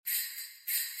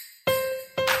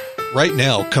Right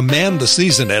now, command the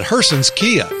season at Herson's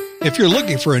Kia. If you're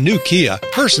looking for a new Kia,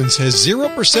 Herson's has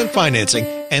 0% financing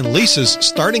and leases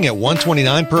starting at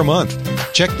 $129 per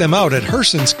month. Check them out at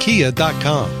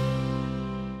hersonskia.com.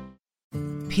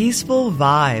 Peaceful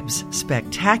vibes,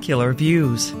 spectacular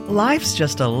views. Life's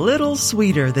just a little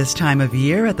sweeter this time of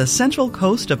year at the Central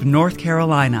Coast of North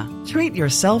Carolina. Treat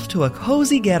yourself to a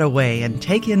cozy getaway and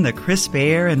take in the crisp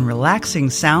air and relaxing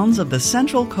sounds of the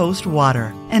Central Coast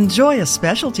water. Enjoy a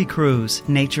specialty cruise,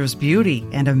 nature's beauty,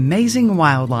 and amazing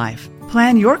wildlife.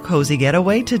 Plan your cozy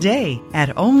getaway today at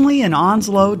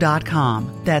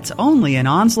onlyinonslow.com. That's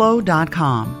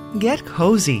onlyinonslow.com. Get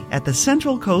cozy at the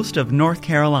Central Coast of North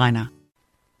Carolina.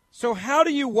 So how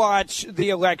do you watch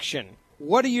the election?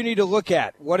 What do you need to look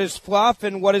at? What is fluff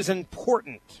and what is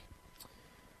important?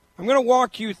 I'm going to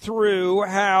walk you through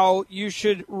how you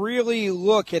should really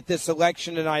look at this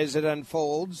election tonight as it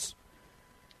unfolds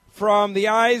from the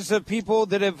eyes of people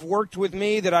that have worked with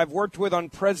me, that I've worked with on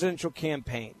presidential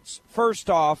campaigns.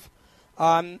 First off,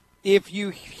 if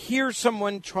you hear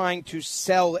someone trying to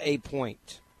sell a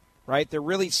point, right, they're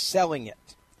really selling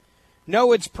it.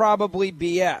 No, it's probably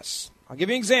BS. I'll give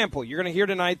you an example. You're going to hear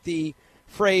tonight the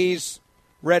phrase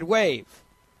red wave.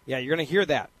 Yeah, you're going to hear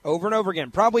that over and over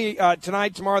again. Probably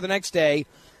tonight, tomorrow, the next day.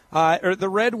 Or the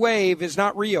red wave is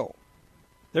not real.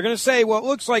 They're going to say, well, it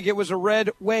looks like it was a red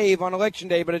wave on Election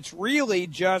Day, but it's really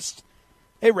just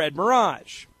a red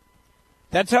mirage.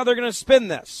 That's how they're going to spin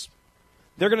this.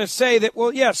 They're going to say that,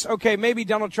 well, yes, okay, maybe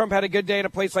Donald Trump had a good day in a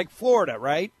place like Florida,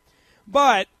 right?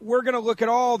 But we're going to look at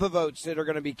all the votes that are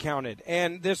going to be counted.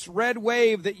 And this red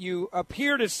wave that you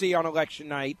appear to see on election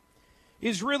night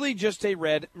is really just a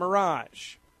red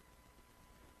mirage.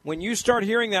 When you start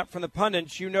hearing that from the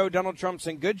pundits, you know Donald Trump's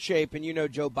in good shape and you know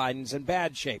Joe Biden's in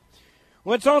bad shape.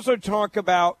 Let's also talk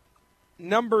about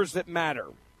numbers that matter,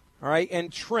 all right,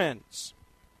 and trends.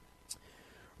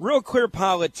 Real Clear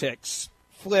Politics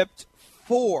flipped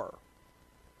 4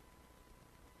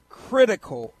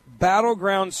 critical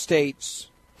battleground states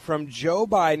from Joe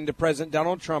Biden to President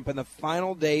Donald Trump in the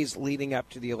final days leading up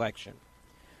to the election.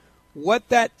 What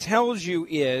that tells you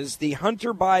is the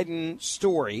Hunter Biden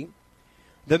story,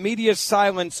 the media's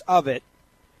silence of it,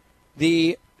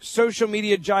 the social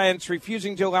media giants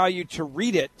refusing to allow you to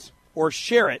read it or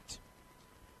share it,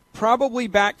 probably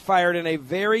backfired in a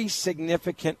very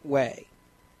significant way.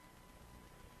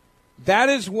 That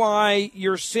is why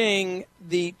you're seeing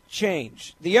the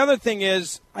change. The other thing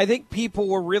is, I think people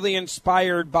were really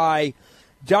inspired by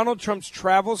Donald Trump's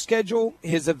travel schedule,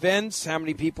 his events, how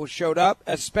many people showed up,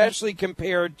 especially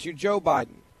compared to Joe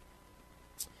Biden.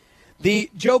 The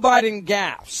Joe Biden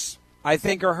gaffes, I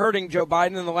think, are hurting Joe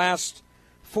Biden in the last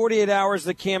 48 hours of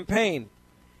the campaign.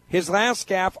 His last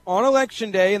gaffe on Election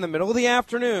Day in the middle of the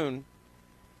afternoon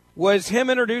was him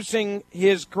introducing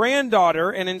his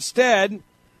granddaughter, and instead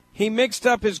he mixed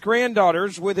up his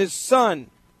granddaughters with his son.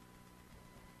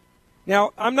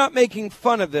 Now, I'm not making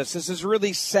fun of this. This is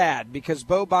really sad because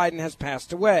Beau Biden has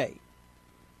passed away.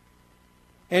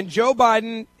 And Joe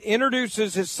Biden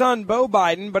introduces his son, Beau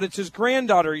Biden, but it's his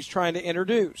granddaughter he's trying to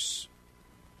introduce.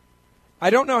 I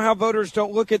don't know how voters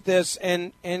don't look at this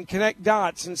and connect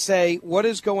dots and say, what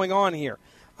is going on here?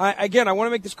 I want to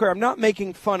make this clear. I'm not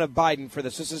making fun of Biden for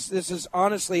this. This is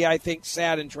honestly, I think,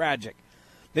 sad and tragic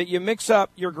that you mix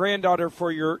up your granddaughter for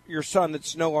your son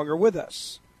that's no longer with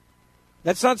us.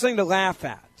 That's not something to laugh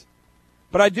at.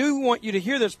 But I do want you to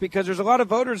hear this because there's a lot of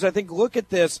voters, I think, look at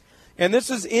this, and this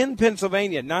is in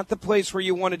Pennsylvania, not the place where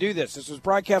you want to do this. This was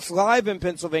broadcast live in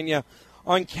Pennsylvania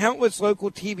on countless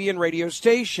local TV and radio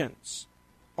stations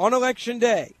on Election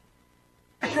Day.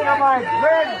 My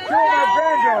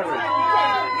granddaughter.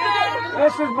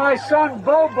 This is my son,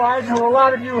 Beau Biden, who a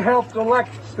lot of you helped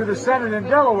elect to the Senate in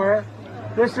Delaware.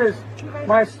 This is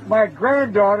my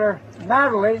granddaughter,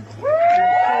 Natalie. This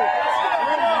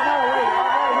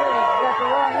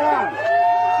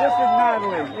is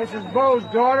Natalie. This is Beau's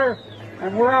daughter,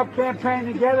 and we're out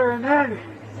campaigning together. And then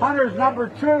Hunter's number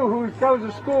 2, who goes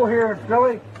to school here in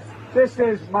Philly. This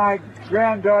is my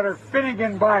granddaughter,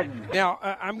 Finnegan Biden. Now,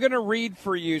 I'm going to read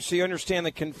for you so you understand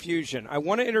the confusion. I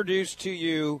want to introduce to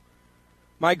you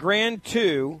my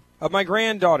 2 of my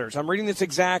granddaughters. I'm reading this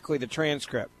exactly, the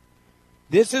transcript.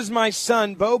 This is my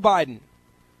son, Beau Biden,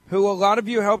 who a lot of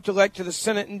you helped elect to the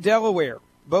Senate in Delaware.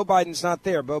 Beau Biden's not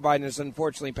there. Beau Biden has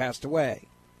unfortunately passed away.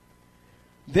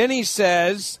 Then he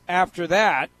says, after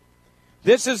that,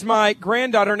 this is my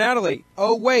granddaughter, Natalie.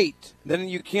 Oh, wait. Then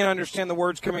you can't understand the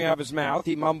words coming out of his mouth.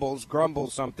 He mumbles,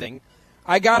 grumbles something.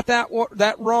 I got that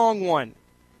wrong one.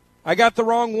 I got the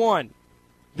wrong one.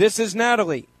 This is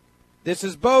Natalie. This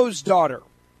is Beau's daughter.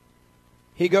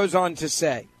 He goes on to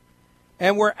say.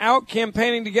 and we're out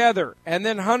campaigning together. And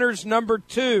then Hunter's number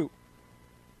 2,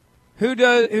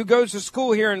 who goes to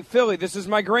school here in Philly. This is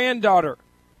my granddaughter,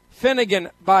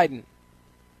 Finnegan Biden.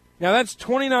 Now, that's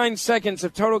 29 seconds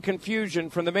of total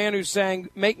confusion from the man who's saying,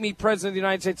 make me president of the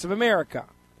United States of America.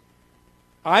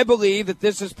 I believe that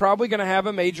this is probably going to have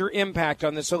a major impact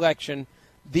on this election,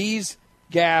 these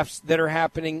gaffes that are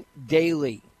happening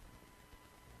daily,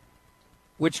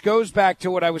 which goes back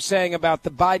to what I was saying about the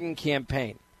Biden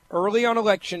campaign. Early on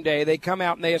Election Day, they come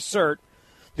out and they assert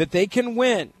that they can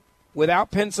win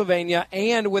without Pennsylvania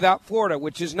and without Florida,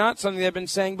 which is not something they've been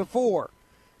saying before,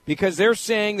 because they're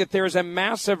saying that there's a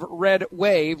massive red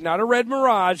wave, not a red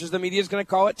mirage, as the media is going to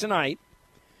call it tonight,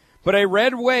 but a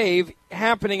red wave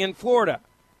happening in Florida.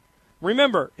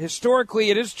 Remember, historically,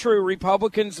 it is true,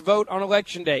 Republicans vote on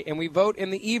Election Day, and we vote in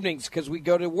the evenings because we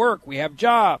go to work, we have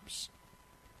jobs.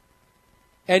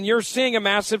 And you're seeing a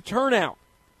massive turnout,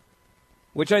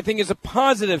 which I think is a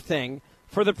positive thing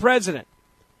for the president.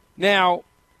 Now,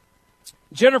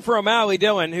 Jennifer O'Malley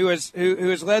Dillon, who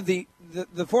has led the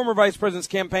former vice president's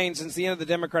campaign since the end of the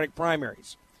Democratic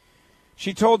primaries,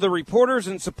 she told the reporters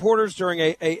and supporters during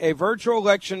a virtual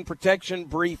election protection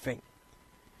briefing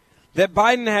that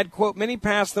Biden had, quote, many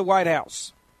past the White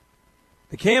House.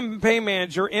 The campaign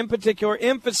manager in particular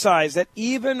emphasized that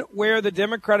even where the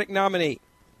Democratic nominee,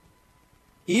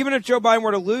 even if Joe Biden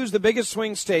were to lose the biggest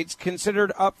swing states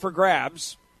considered up for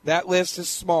grabs, that list is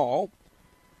small,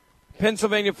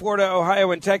 Pennsylvania, Florida,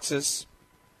 Ohio, and Texas,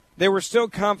 they were still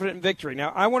confident in victory.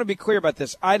 Now, I want to be clear about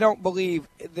this. I don't believe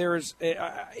there's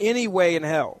any way in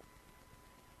hell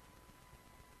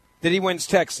that he wins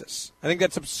Texas. I think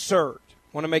that's absurd.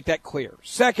 I want to make that clear.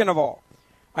 Second of all,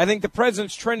 I think the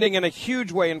president's trending in a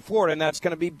huge way in Florida, and that's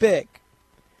going to be big.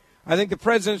 I think the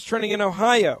president's trending in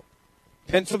Ohio.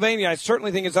 Pennsylvania, I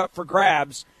certainly think, is up for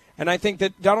grabs, and I think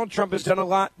that Donald Trump has done a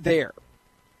lot there.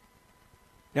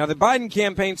 Now, the Biden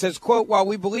campaign says, quote, while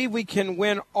we believe we can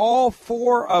win all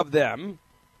 4 of them,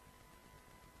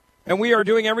 and we are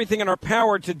doing everything in our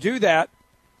power to do that,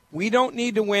 we don't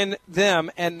need to win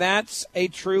them, and that's a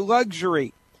true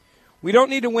luxury. We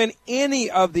don't need to win any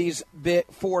of these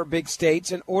 4 big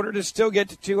states in order to still get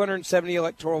to 270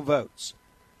 electoral votes.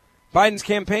 Biden's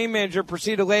campaign manager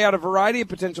proceeded to lay out a variety of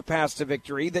potential paths to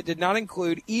victory that did not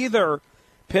include either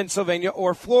Pennsylvania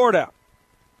or Florida.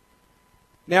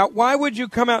 Now, why would you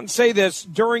come out and say this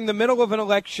during the middle of an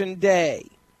election day?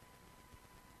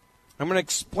 I'm going to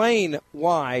explain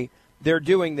why they're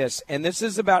doing this, and this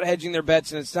is about hedging their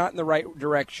bets, and it's not in the right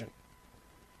direction.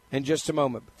 In just a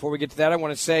moment. Before we get to that, I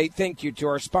want to say thank you to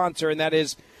our sponsor, and that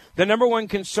is the number one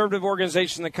conservative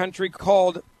organization in the country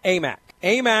called AMAC.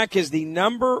 AMAC is the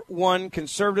number one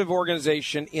conservative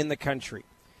organization in the country.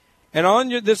 And on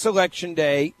this election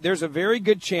day, there's a very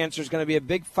good chance there's going to be a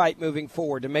big fight moving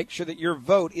forward to make sure that your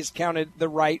vote is counted the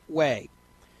right way.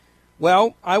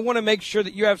 Well, I want to make sure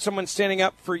that you have someone standing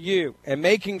up for you and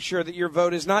making sure that your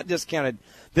vote is not discounted,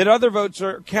 that other votes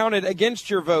are counted against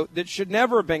your vote that should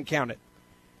never have been counted.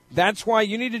 That's why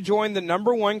you need to join the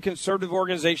number one conservative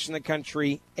organization in the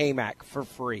country, AMAC, for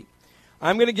free.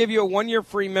 I'm going to give you a 1-year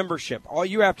free membership. All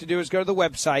you have to do is go to the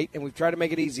website, and we've tried to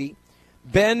make it easy,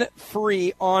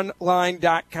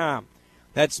 benfreeonline.com.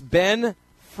 That's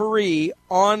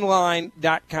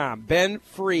benfreeonline.com.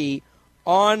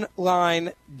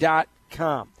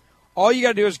 benfreeonline.com. All you got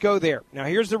to do is go there. Now,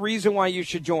 here's the reason why you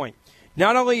should join.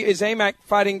 Not only is AMAC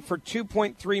fighting for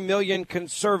 2.3 million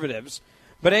conservatives,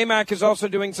 but AMAC is also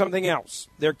doing something else.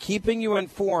 They're keeping you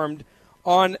informed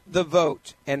on the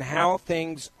vote and how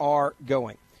things are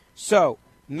going. So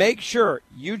make sure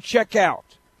you check out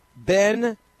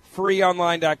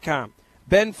benfreeonline.com.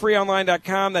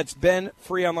 benfreeonline.com. That's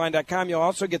benfreeonline.com. You'll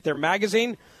also get their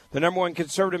magazine, the number one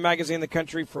conservative magazine in the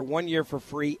country, for 1 year for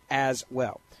free as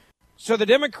well. So the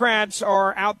Democrats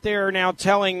are out there now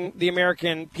telling the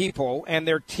American people and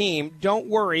their team, don't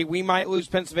worry, we might lose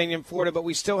Pennsylvania and Florida, but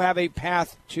we still have a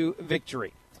path to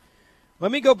victory.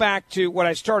 Let me go back to what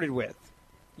I started with.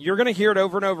 You're going to hear it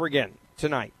over and over again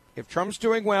tonight. If Trump's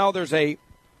doing well, there's a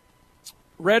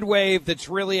red wave that's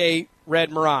really a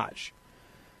red mirage.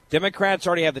 Democrats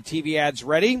already have the TV ads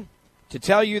ready to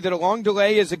tell you that a long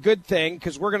delay is a good thing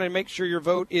because we're going to make sure your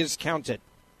vote is counted.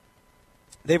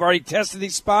 They've already tested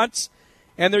these spots,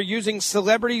 and they're using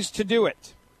celebrities to do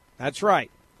it. That's right.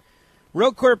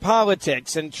 Real Clear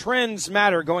Politics and trends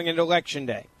matter going into Election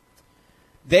Day.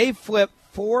 They flipped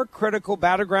 4 critical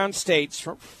battleground states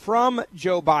from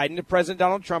Joe Biden to President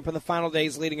Donald Trump in the final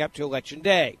days leading up to Election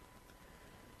Day.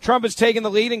 Trump has taken the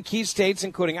lead in key states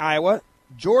including Iowa,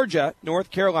 Georgia,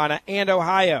 North Carolina, and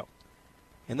Ohio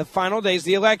in the final days of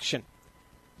the election.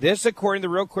 This according to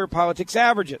Real Clear Politics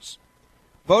averages.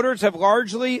 Voters have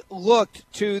largely looked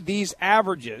to these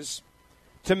averages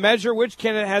to measure which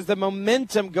candidate has the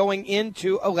momentum going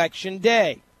into Election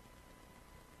Day.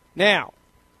 Now,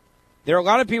 there are a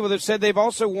lot of people that said they've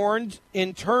also warned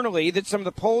internally that some of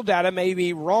the poll data may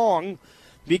be wrong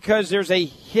because there's a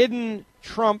hidden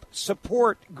Trump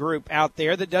support group out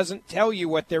there that doesn't tell you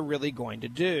what they're really going to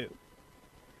do.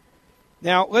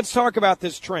 Now, let's talk about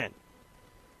this trend.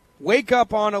 Wake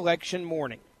up on election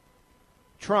morning.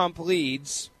 Trump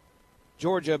leads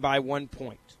Georgia by 1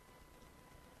 point.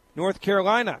 North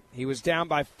Carolina, he was down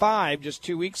by 5 just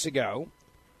 2 weeks ago.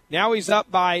 Now he's up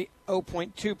by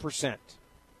 0.2%.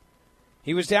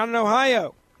 He was down in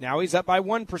Ohio. Now he's up by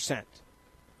 1%.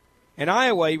 In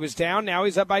Iowa, he was down. Now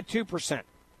he's up by 2%.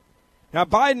 Now,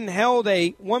 Biden held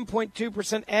a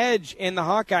 1.2% edge in the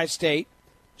Hawkeye State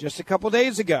just a couple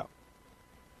days ago.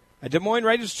 A Des Moines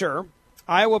Register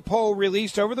Iowa poll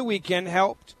released over the weekend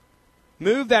helped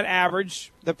move that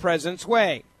average the president's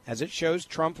way, as it shows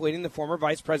Trump leading the former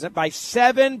vice president by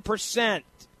 7%.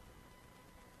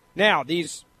 Now,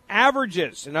 these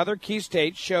averages in other key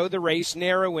states show the race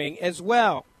narrowing as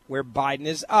well, where Biden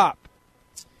is up.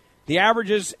 The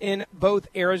averages in both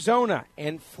Arizona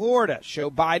and Florida show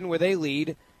Biden with a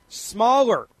lead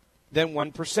smaller than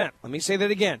 1%. Let me say that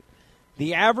again.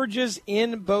 The averages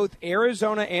in both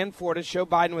Arizona and Florida show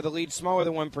Biden with a lead smaller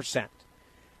than 1%.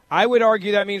 I would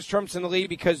argue that means Trump's in the lead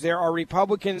because there are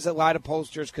Republicans that lie to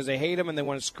pollsters because they hate him and they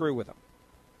want to screw with him.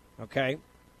 Okay?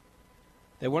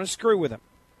 They want to screw with him.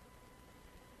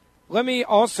 Let me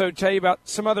also tell you about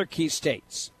some other key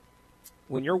states.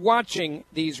 When you're watching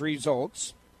these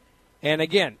results, and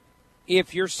again,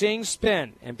 if you're seeing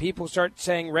spin and people start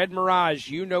saying red mirage,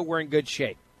 you know we're in good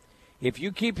shape. If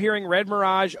you keep hearing red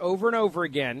mirage over and over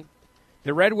again,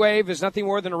 the red wave is nothing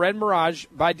more than a red mirage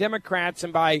by Democrats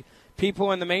and by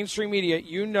people in the mainstream media.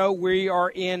 You know we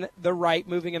are moving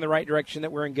in the right direction,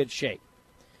 that we're in good shape.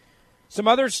 Some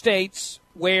other states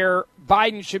where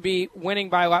Biden should be winning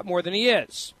by a lot more than he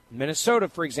is. Minnesota,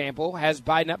 for example, has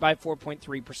Biden up by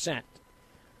 4.3%.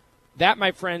 That,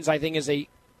 my friends, I think is a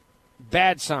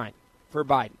bad sign for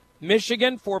Biden.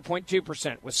 Michigan,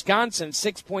 4.2%. Wisconsin,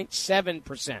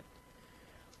 6.7%.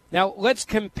 Now, let's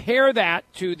compare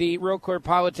that to the Real Clear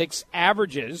Politics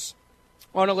averages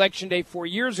on Election Day 4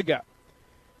 years ago.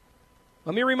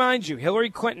 Let me remind you,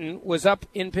 Hillary Clinton was up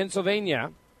in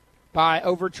Pennsylvania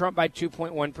over Trump by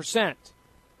 2.1%.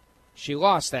 She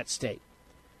lost that state.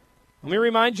 Let me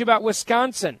remind you about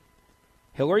Wisconsin.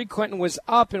 Hillary Clinton was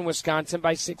up in Wisconsin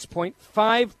by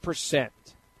 6.5%.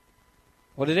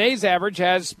 Well, today's average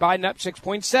has Biden up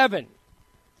 6.7.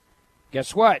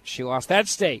 Guess what? She lost that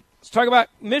state. Let's talk about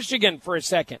Michigan for a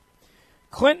second.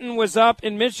 Clinton was up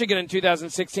in Michigan in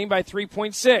 2016 by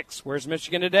 3.6. Where's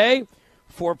Michigan today?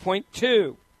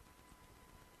 4.2.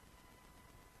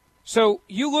 So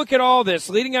you look at all this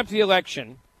leading up to the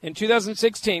election in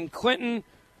 2016. Clinton,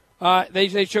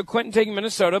 they showed Clinton taking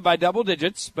Minnesota by double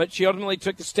digits, but she ultimately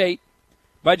took the state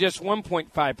by just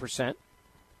 1.5%.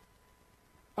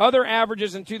 Other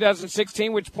averages in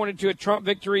 2016, which pointed to a Trump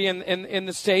victory in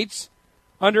the states,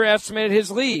 underestimated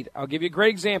his lead. I'll give you a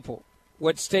great example.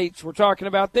 What states we're talking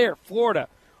about there? Florida,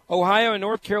 Ohio, and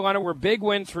North Carolina were big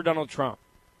wins for Donald Trump.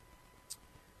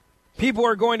 People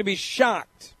are going to be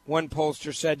shocked, one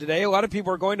pollster said today. A lot of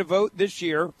people are going to vote this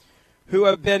year who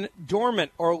have been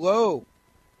dormant or low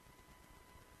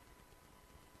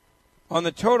on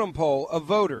the totem pole of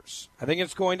voters. I think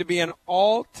it's going to be an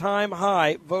all-time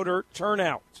high voter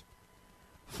turnout.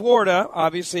 Florida,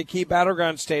 obviously a key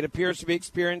battleground state, appears to be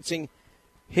experiencing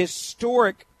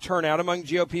historic turnout among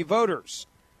GOP voters.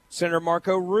 Senator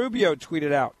Marco Rubio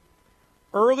tweeted out,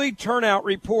 early turnout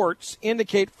reports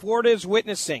indicate Florida is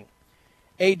witnessing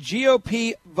a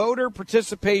GOP voter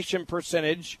participation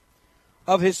percentage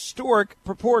of historic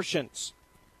proportions.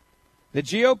 The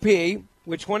GOP,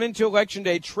 which went into Election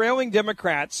Day trailing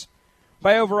Democrats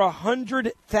by over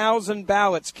 100,000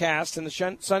 ballots cast in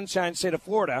the Sunshine State of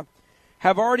Florida,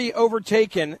 have already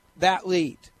overtaken that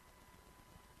lead.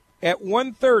 At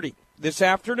 1:30 this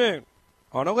afternoon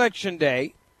on Election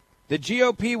Day, the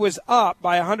GOP was up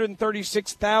by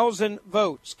 136,000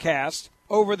 votes cast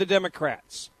over the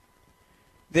Democrats.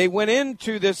 They went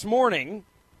into this morning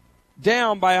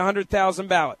down by 100,000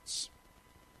 ballots.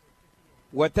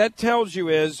 What that tells you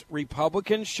is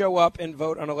Republicans show up and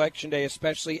vote on Election Day,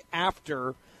 especially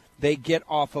after they get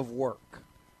off of work.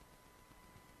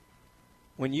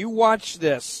 When you watch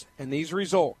this and these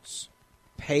results,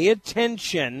 pay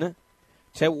attention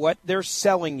to what they're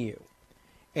selling you.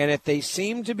 And if they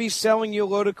seem to be selling you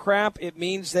a load of crap, it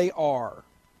means they are.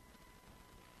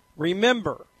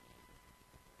 Remember,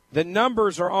 The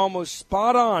numbers are almost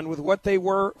spot on with what they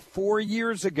were 4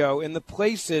 years ago in the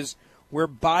places where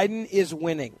Biden is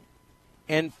winning.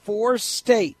 And 4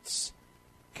 states,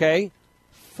 okay,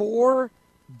 4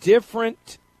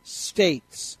 different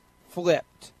states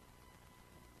flipped.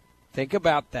 Think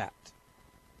about that.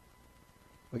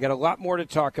 We got a lot more to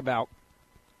talk about.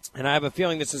 And I have a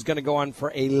feeling this is going to go on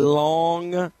for a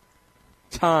long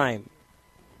time.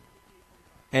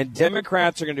 And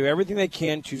Democrats are going to do everything they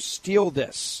can to steal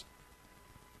this.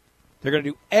 They're going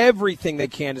to do everything they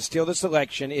can to steal this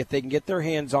election if they can get their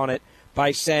hands on it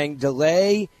by saying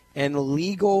delay and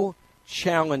legal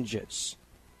challenges.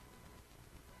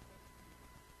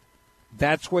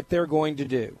 That's what they're going to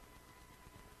do.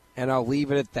 And I'll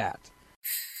leave it at that.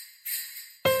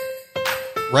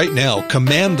 Right now,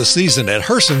 command the season at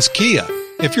Herson's Kia.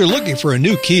 If you're looking for a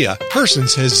new Kia,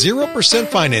 Herson's has 0%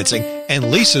 financing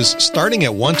and leases starting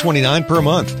at $129 per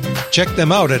month. Check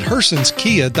them out at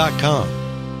hersonskia.com.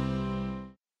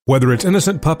 Whether it's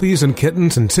innocent puppies and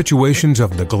kittens in situations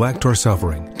of neglect or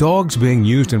suffering, dogs being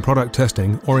used in product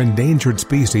testing, or endangered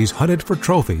species hunted for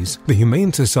trophies, the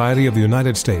Humane Society of the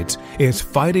United States is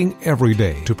fighting every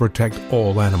day to protect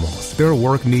all animals. Their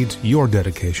work needs your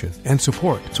dedication and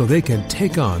support so they can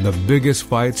take on the biggest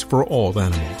fights for all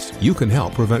animals. You can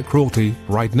help prevent cruelty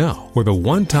right now with a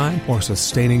one-time or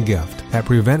sustaining gift at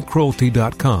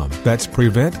PreventCruelty.com. That's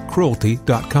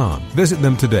PreventCruelty.com. Visit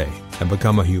them today and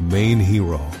become a humane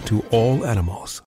hero to all animals.